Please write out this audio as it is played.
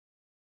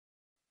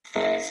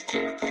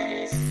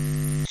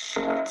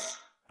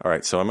All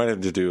right, so I might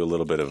have to do a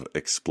little bit of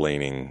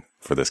explaining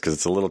for this because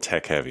it's a little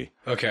tech heavy.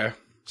 Okay.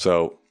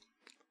 So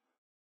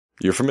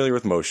you're familiar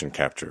with motion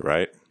capture,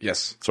 right?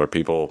 Yes. It's where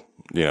people,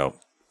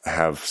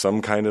 have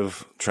some kind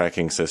of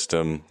tracking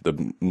system.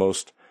 The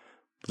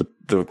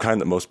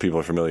kind that most people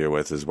are familiar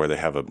with is where they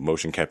have a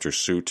motion capture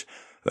suit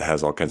that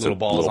has all kinds of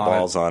little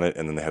balls on it,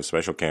 and then they have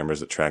special cameras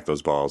that track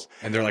those balls.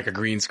 And they're like a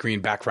green screen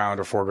background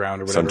or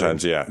foreground or whatever.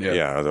 Sometimes, yeah.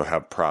 Or they'll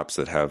have props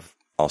that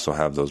also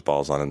have those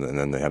balls on it, and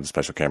then they have the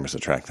special cameras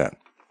that track that.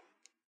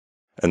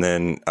 And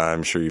then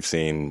I'm sure you've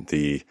seen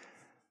you're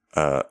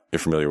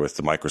familiar with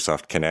the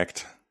Microsoft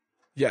Kinect.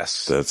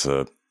 Yes. That's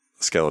a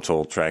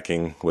skeletal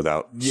tracking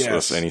without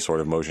any sort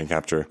of motion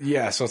capture.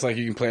 Yeah, so it's like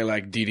you can play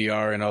like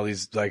DDR and all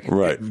these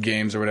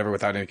games or whatever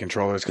without any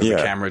controllers because the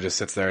camera just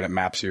sits there and it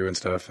maps you and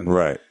stuff. And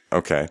right.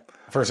 Okay.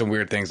 I've heard some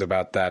weird things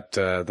about that,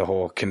 the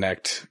whole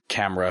Kinect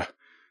camera,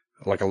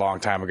 like a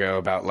long time ago,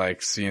 about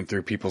like seeing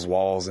through people's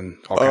walls and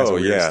all kinds of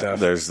weird stuff.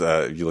 There's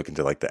you look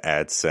into like the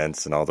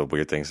AdSense and all the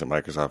weird things that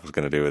Microsoft was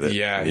going to do with it.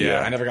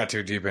 Yeah. I never got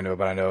too deep into it,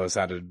 but I know it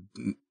sounded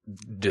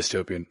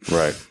dystopian.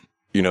 Right.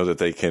 You know that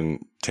they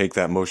can take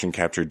that motion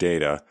capture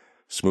data,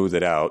 smooth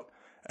it out,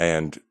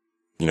 and,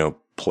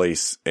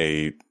 place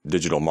a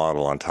digital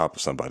model on top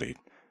of somebody,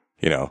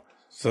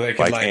 So they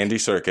can like Andy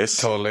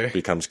Serkis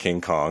becomes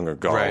King Kong or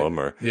Gollum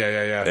or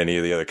any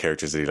of the other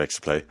characters that he likes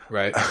to play.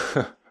 Right.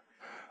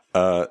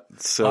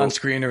 So on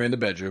screen or in the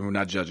bedroom, we're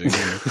not judging.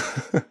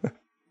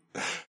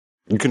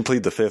 You can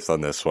plead the fifth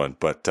on this one,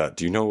 but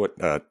do you know what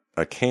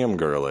a cam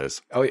girl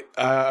is? Oh,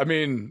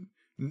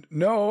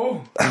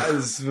 no,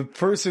 as the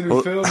person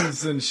who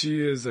films, and she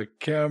is a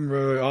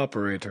camera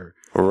operator.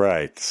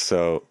 Right.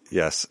 So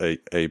yes,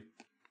 an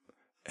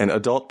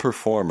adult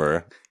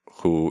performer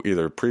who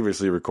either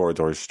previously records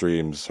or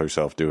streams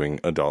herself doing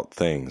adult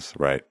things.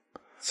 Right.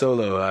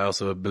 Solo, I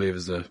also believe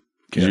is the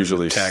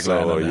usually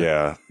solo.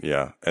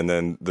 Yeah. And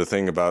then the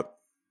thing about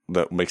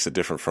that makes it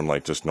different from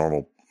like just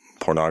normal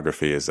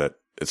pornography is that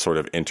it's sort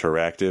of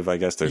interactive, I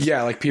guess. There's,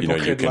 like people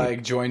could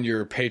like join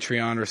your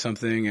Patreon or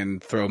something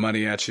and throw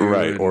money at you.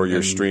 Right. Or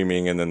you're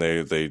streaming and then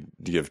they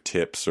give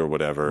tips or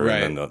whatever.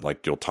 Right. And then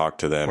you'll talk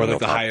to them or and like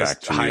they'll talk back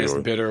to you. The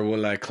highest bidder will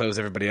like close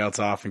everybody else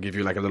off and give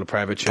you like a little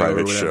private show private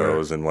or whatever.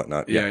 shows and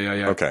whatnot. Yeah.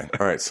 Okay.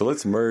 All right. So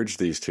let's merge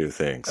these two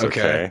things.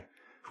 Okay.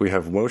 We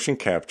have motion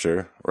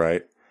capture,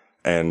 right?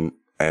 And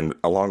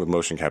along with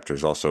motion capture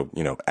is also,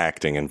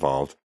 acting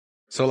involved.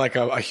 So like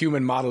a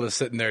human model is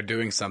sitting there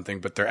doing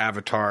something, but their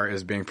avatar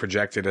is being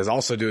projected as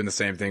also doing the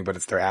same thing, but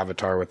it's their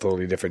avatar with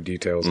totally different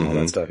details and all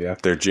that stuff, yeah?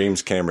 They're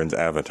James Cameron's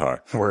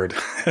avatar. Word.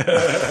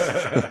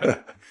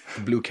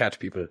 Blue cat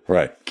people.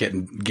 Right.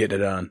 Get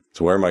it on.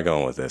 So where am I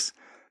going with this?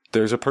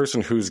 There's a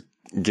person who's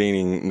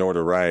gaining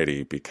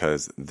notoriety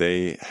because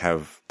they've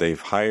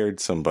hired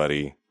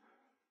somebody,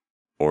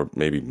 or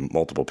maybe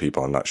multiple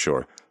people, I'm not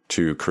sure,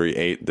 to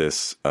create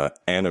this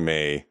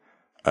anime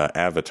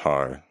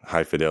avatar,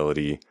 high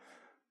fidelity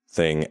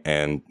thing,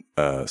 and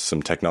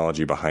some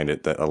technology behind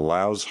it that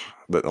allows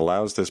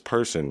this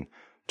person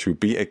to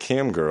be a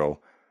cam girl,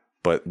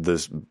 but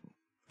this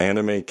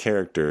anime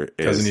character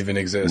doesn't even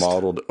exist,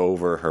 modeled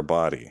over her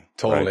body.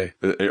 Totally.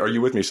 Right? Are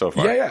you with me so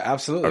far? Yeah,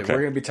 absolutely. Okay.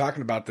 We're going to be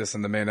talking about this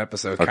in the main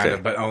episode, kind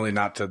of, but only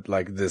not to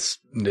like this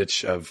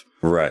niche of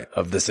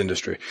this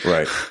industry.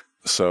 Right.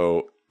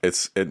 So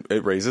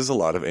it raises a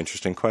lot of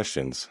interesting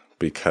questions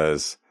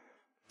because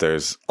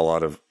there's a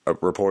lot of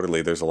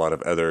reportedly there's a lot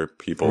of other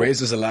people.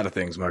 Raises a lot of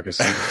things, Marcus.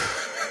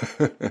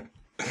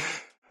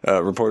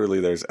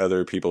 Reportedly, there's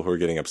other people who are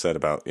getting upset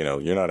about,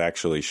 you're not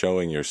actually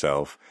showing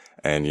yourself,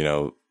 and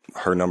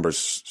her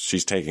numbers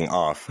she's taking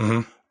off.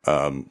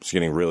 Mm-hmm. She's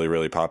getting really,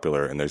 really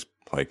popular, and there's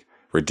like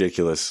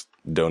ridiculous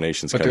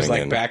donations coming in.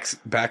 But there's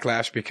like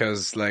backlash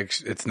because like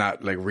it's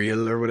not like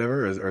real or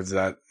whatever, or is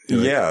that?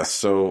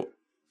 So.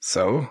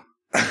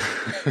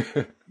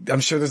 I'm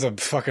sure there's a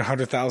fucking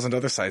 100,000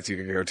 other sites you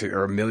could go to,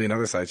 or a million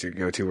other sites you could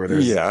go to where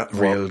there's real.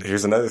 Well,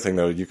 here's another thing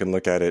though. You can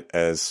look at it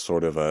as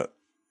sort of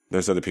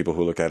there's other people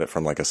who look at it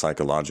from like a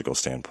psychological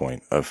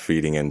standpoint of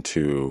feeding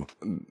into.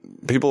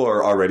 People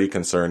are already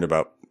concerned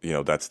about,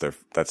 that's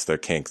their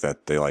kink,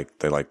 that they like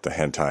the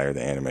hentai or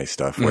the anime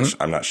stuff, which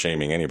I'm not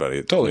shaming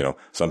anybody. Totally.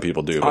 Some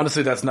people do.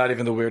 Honestly, that's not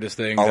even the weirdest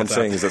thing. All I'm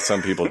saying is that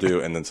some people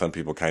do, and then some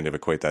people kind of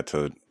equate that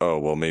to, oh,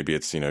 well, maybe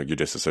it's, you're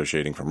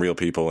disassociating from real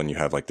people and you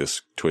have like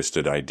this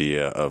twisted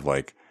idea of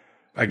like,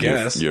 I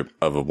guess,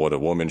 of what a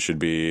woman should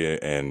be.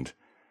 And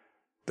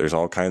there's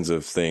all kinds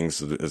of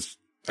things as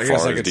I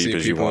guess far I as could deep see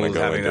as you want to go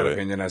having into that it.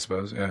 opinion, I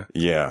suppose. Yeah.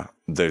 Yeah.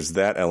 There's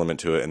that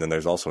element to it. And then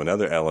there's also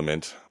another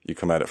element. You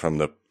come at it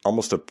from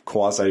almost a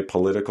quasi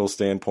political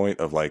standpoint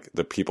of like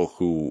the people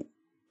who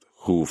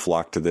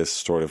flock to this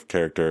sort of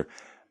character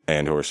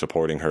and who are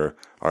supporting her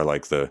are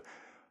like the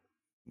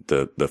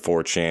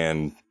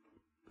 4chan,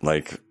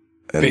 like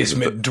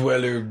basement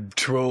dweller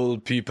troll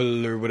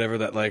people or whatever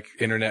that like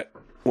internet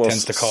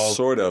tends to call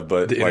sort of,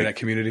 but the internet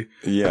community.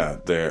 Yeah.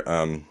 They're,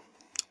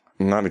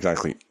 not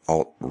exactly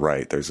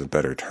alt-right. There's a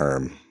better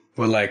term.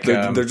 Well, like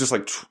they're just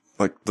like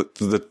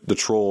the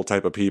troll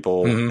type of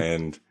people,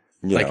 and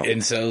like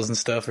incels and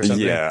stuff or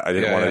something. Yeah, I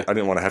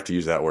didn't want to have to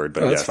use that word,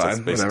 but yes, that's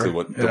basically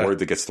what the word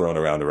that gets thrown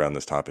around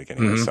this topic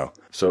anyway.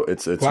 So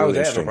it's why really would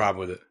they have a problem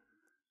with it?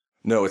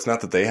 No, it's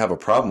not that they have a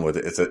problem with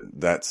it. It's that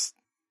that's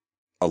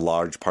a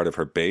large part of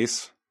her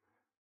base.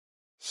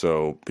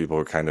 So people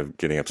are kind of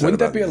getting upset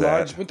about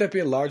that. Wouldn't that be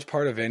a large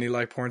part of any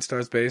like porn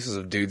star's bases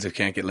of dudes who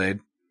can't get laid?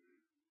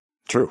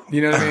 True.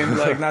 You know what I mean?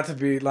 Like not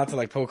to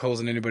like poke holes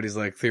in anybody's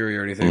like theory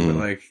or anything, but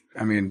like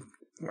I mean,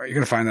 you're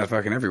gonna find that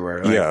fucking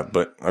everywhere. Like, yeah,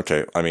 but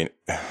okay. I mean,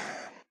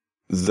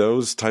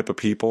 those type of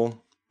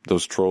people,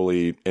 those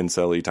trolly,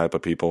 incel-y type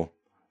of people,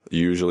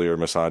 usually are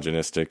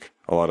misogynistic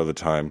a lot of the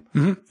time,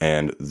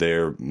 and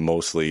they're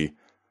mostly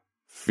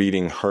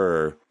feeding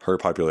her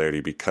popularity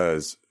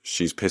because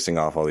she's pissing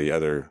off all the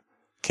other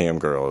cam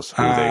girls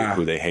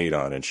who they hate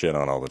on and shit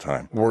on all the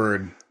time.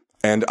 Word.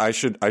 And I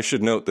should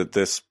note that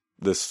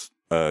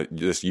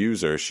this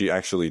user, she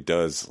actually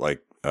does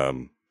like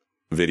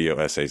video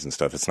essays and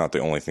stuff. It's not the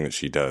only thing that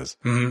she does.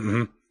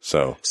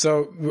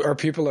 So are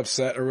people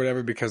upset or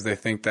whatever because they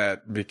think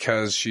that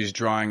because she's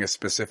drawing a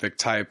specific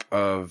type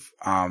of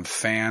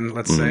fan,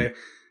 let's say,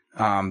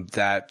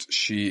 that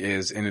she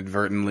is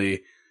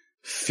inadvertently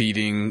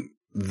feeding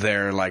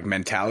their like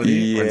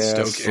mentality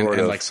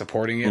and like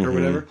supporting it or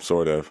whatever?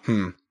 Sort of.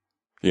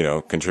 You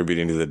know,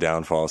 contributing to the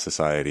downfall of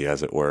society,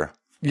 as it were.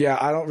 Yeah,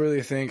 I don't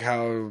really think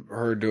how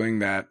her doing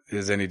that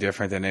is any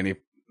different than any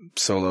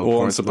solo.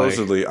 Well, and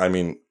supposedly, I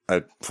mean,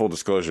 full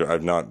disclosure,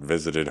 I've not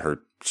visited her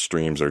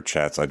streams or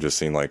chats. I've just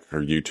seen like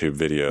her YouTube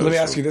videos. Let me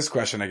ask you this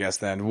question, I guess.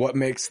 Then, what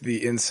makes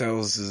the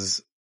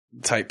incels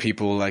type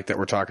people like that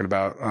we're talking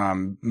about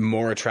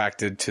more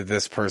attracted to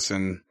this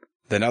person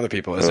than other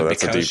people? Is it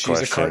because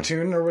she's a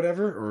cartoon or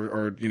whatever,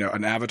 or you know,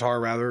 an avatar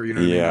rather? You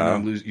know, what I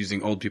mean? I'm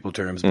using old people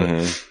terms,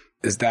 but.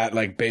 Is that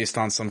like based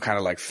on some kind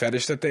of like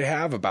fetish that they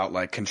have about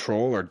like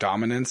control or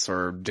dominance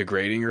or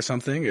degrading or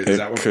something? Is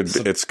that what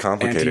it's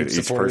complicated.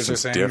 Each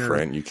person's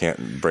different. You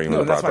can't bring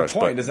them. No, that's my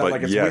point. Is that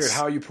like it's weird?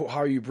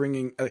 How are you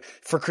bringing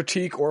for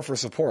critique or for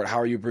support? How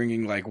are you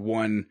bringing like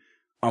one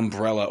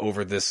umbrella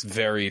over this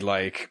very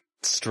like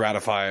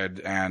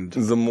stratified and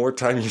the more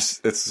time it's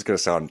going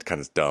to sound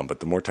kind of dumb, but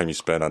the more time you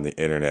spend on the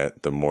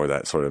internet, the more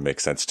that sort of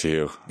makes sense to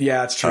you.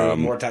 Yeah, it's true.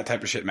 More that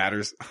type of shit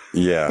matters.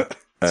 Yeah,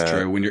 it's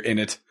true when you're in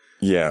it.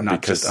 Yeah,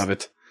 not just of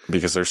it.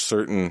 Because there's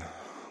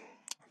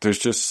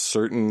just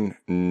certain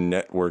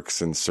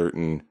networks and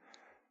certain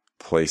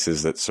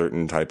places that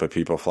certain type of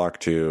people flock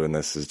to, and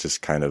this is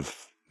just kind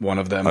of one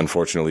of them.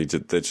 Unfortunately,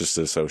 that's just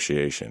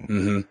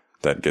association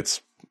that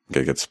gets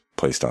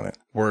placed on it.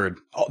 Word.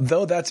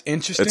 Although that's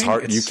interesting. It's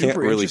hard. You can't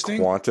really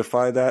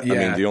quantify that. Yeah. I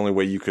mean, the only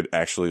way you could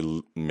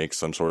actually make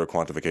some sort of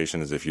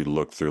quantification is if you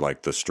look through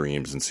like the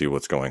streams and see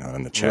what's going on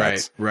in the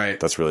chats. Right.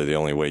 That's really the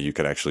only way you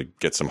could actually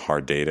get some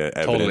hard data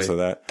evidence of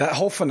that. That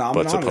whole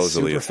phenomenon is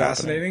super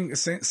fascinating.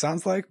 It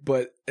sounds like,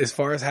 but as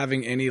far as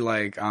having any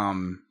like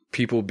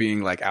people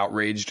being like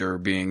outraged or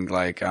being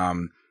like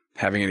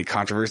having any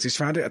controversies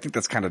around it, I think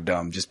that's kind of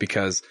dumb. Just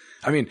because,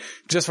 I mean,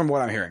 just from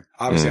what I'm hearing,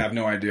 obviously I have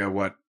no idea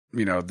what.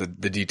 You know, the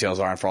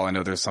details are, and for all I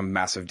know, there's some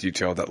massive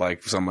detail that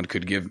like someone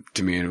could give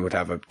to me and would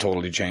have a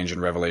totally change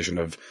and revelation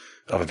of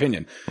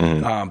opinion.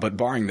 But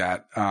barring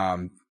that,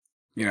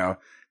 you know,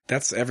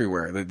 that's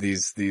everywhere.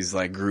 These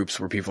like groups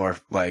where people are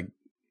like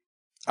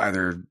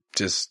either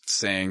just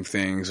saying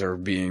things or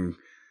being,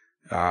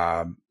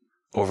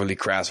 overly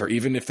crass, or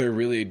even if they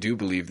really do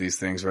believe these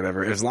things or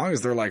whatever, as long as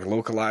they're like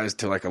localized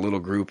to like a little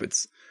group,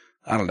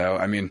 I don't know.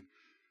 I mean,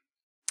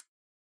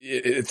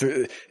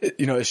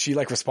 you know, is she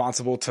like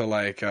responsible to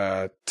like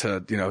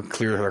to you know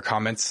clear her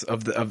comments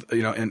of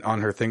you know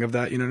on her thing of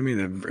that? You know what I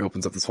mean? It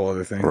opens up this whole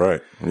other thing,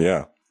 right?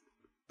 Yeah.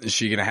 Is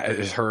she gonna have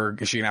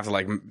to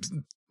like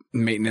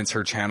maintenance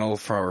her channel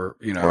for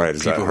you know right?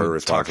 Is that her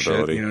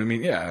responsibility? Shit, you know what I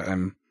mean? Yeah.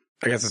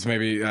 I guess it's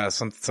maybe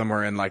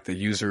somewhere in like the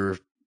user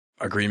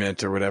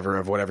agreement or whatever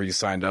of whatever you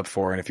signed up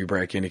for, and if you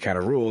break any kind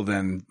of rule,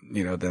 then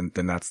you know then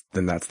that's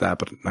that.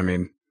 But I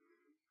mean.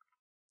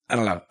 I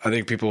don't know. I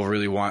think people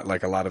really want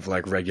like a lot of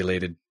like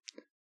regulated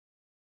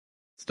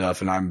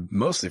stuff, and I'm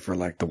mostly for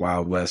like the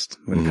Wild West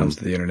when it comes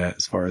to the internet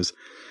as far as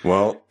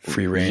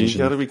free range. You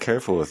got to be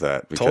careful with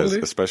that because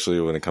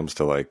especially when it comes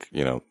to like,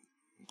 you know,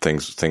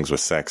 things with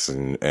sex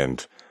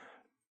and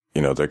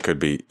you know, there could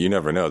be, you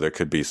never know, there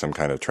could be some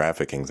kind of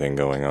trafficking thing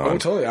going on. Oh,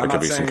 totally. There could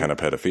be some kind of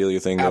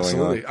pedophilia thing going on.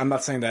 Absolutely. I'm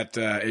not saying that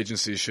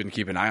agencies shouldn't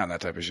keep an eye on that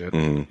type of shit.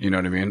 You know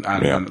what I mean?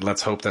 And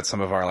let's hope that some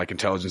of our like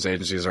intelligence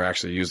agencies are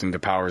actually using the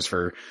powers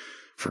for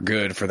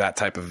good for that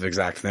type of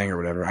exact thing or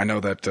whatever. I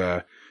know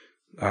that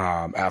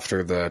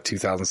after the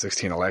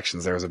 2016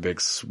 elections, there was a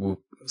big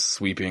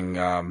sweeping.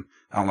 I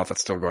don't know if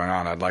that's still going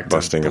on. I'd like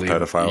busting to of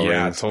pedophile.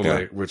 Yeah, rings.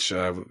 Totally. Yeah. Which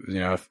you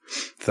know,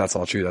 if that's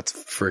all true, that's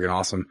friggin'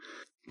 awesome.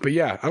 But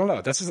yeah, I don't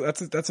know. That's just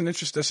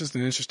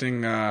an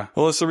interesting.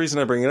 Well, it's the reason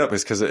I bring it up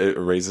is because it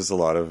raises a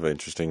lot of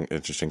interesting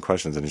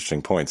questions and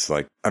interesting points.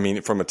 Like, I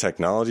mean, from a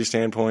technology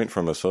standpoint,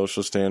 from a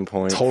social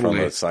standpoint, from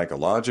a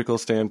psychological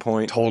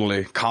standpoint,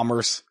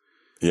 commerce.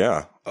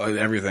 Yeah.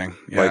 Everything.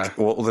 Yeah. Like,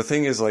 well, the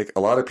thing is, like, a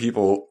lot of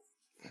people,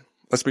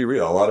 let's be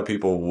real, a lot of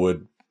people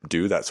would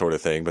do that sort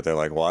of thing, but they're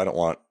like, well, I don't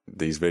want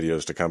these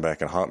videos to come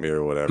back and haunt me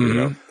or whatever, you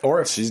know?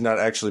 Or if she's not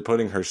actually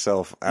putting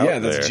herself out there. Yeah,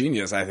 that's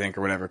genius, I think,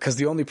 or whatever. Because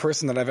the only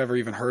person that I've ever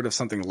even heard of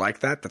something like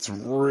that's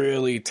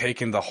really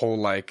taken the whole,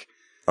 like,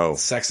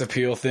 sex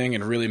appeal thing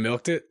and really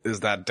milked it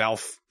is that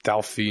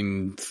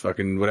Delphine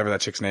fucking whatever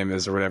that chick's name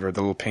is or whatever,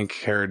 the little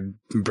pink-haired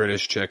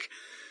British chick.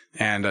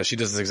 And she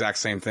does the exact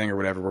same thing or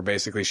whatever, where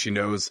basically she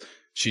knows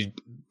she,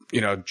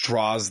 you know,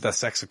 draws the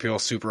sex appeal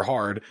super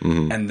hard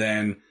and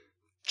then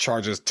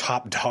charges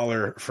top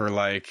dollar for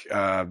like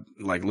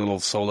little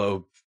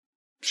solo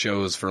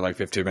shows for like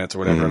 15 minutes or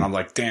whatever. And I'm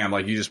like, damn,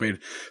 like you just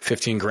made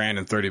 15 grand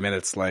in 30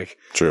 minutes. Like,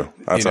 true.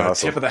 That's a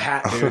hustle. Tip of the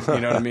hat, dude. You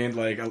know what I mean?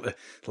 Like a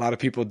lot of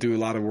people do a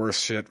lot of worse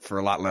shit for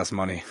a lot less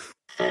money.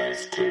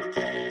 Face to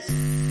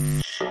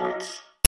face, shorts.